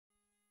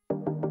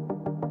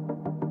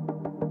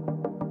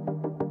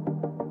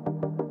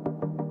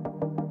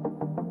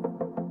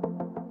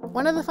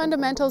One of the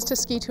fundamentals to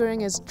ski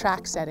touring is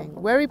track setting.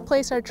 Where we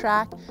place our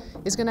track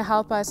is going to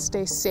help us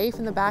stay safe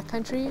in the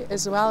backcountry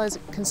as well as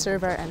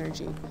conserve our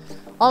energy.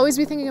 Always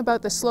be thinking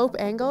about the slope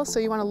angle, so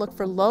you want to look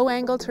for low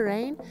angle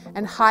terrain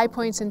and high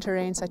points in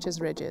terrain such as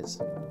ridges.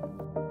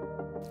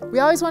 We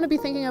always want to be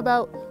thinking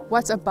about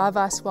what's above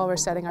us while we're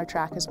setting our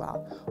track as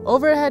well.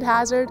 Overhead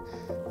hazard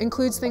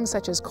includes things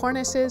such as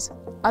cornices,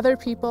 other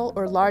people,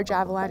 or large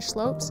avalanche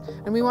slopes,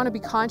 and we want to be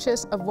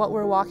conscious of what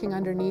we're walking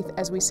underneath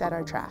as we set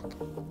our track.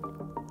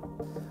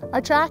 Our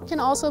track can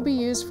also be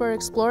used for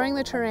exploring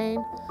the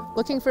terrain,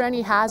 looking for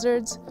any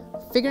hazards,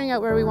 figuring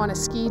out where we want to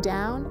ski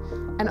down,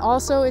 and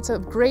also it's a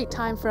great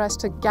time for us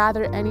to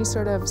gather any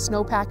sort of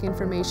snowpack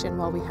information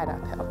while we head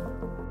uphill.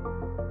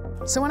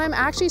 So when I'm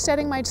actually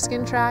setting my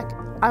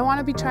Skintrack, I want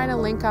to be trying to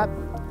link up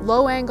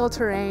low angle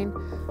terrain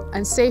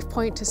and safe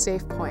point to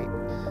safe point.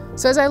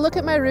 So as I look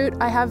at my route,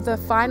 I have the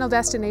final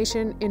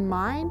destination in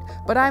mind,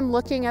 but I'm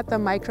looking at the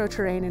micro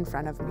terrain in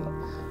front of me.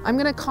 I'm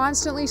going to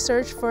constantly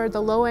search for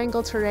the low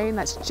angle terrain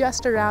that's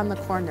just around the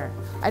corner.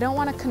 I don't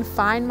want to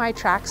confine my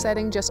track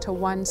setting just to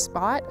one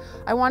spot.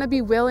 I want to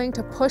be willing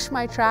to push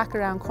my track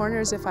around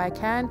corners if I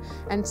can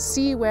and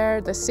see where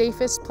the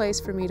safest place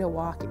for me to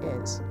walk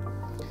is.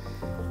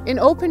 In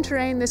open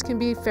terrain, this can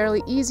be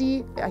fairly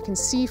easy. I can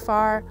see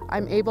far.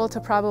 I'm able to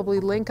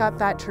probably link up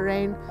that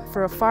terrain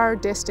for a far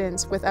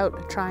distance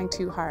without trying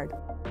too hard.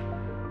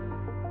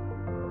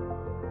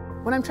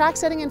 When I'm track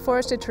setting in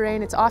forested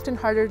terrain, it's often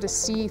harder to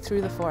see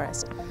through the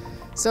forest.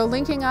 So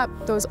linking up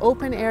those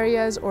open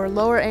areas or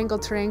lower angle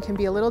terrain can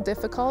be a little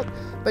difficult,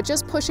 but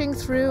just pushing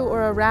through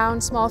or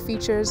around small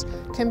features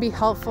can be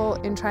helpful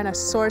in trying to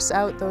source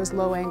out those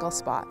low angle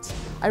spots.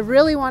 I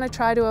really want to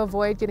try to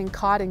avoid getting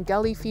caught in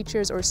gully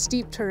features or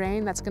steep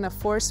terrain that's going to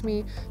force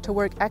me to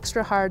work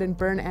extra hard and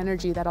burn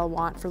energy that I'll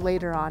want for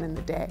later on in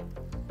the day.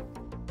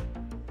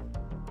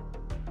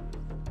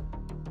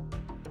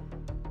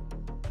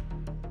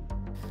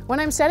 When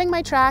I'm setting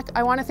my track,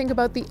 I want to think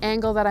about the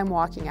angle that I'm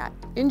walking at.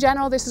 In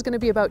general, this is going to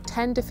be about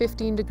 10 to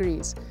 15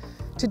 degrees.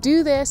 To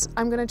do this,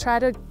 I'm going to try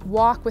to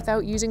walk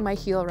without using my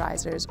heel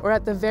risers, or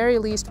at the very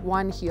least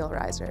one heel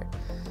riser.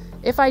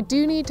 If I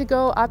do need to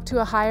go up to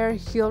a higher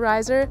heel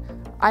riser,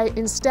 I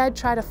instead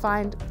try to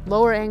find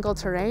lower angle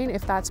terrain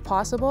if that's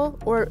possible,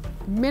 or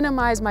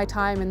minimize my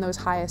time in those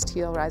highest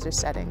heel riser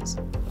settings.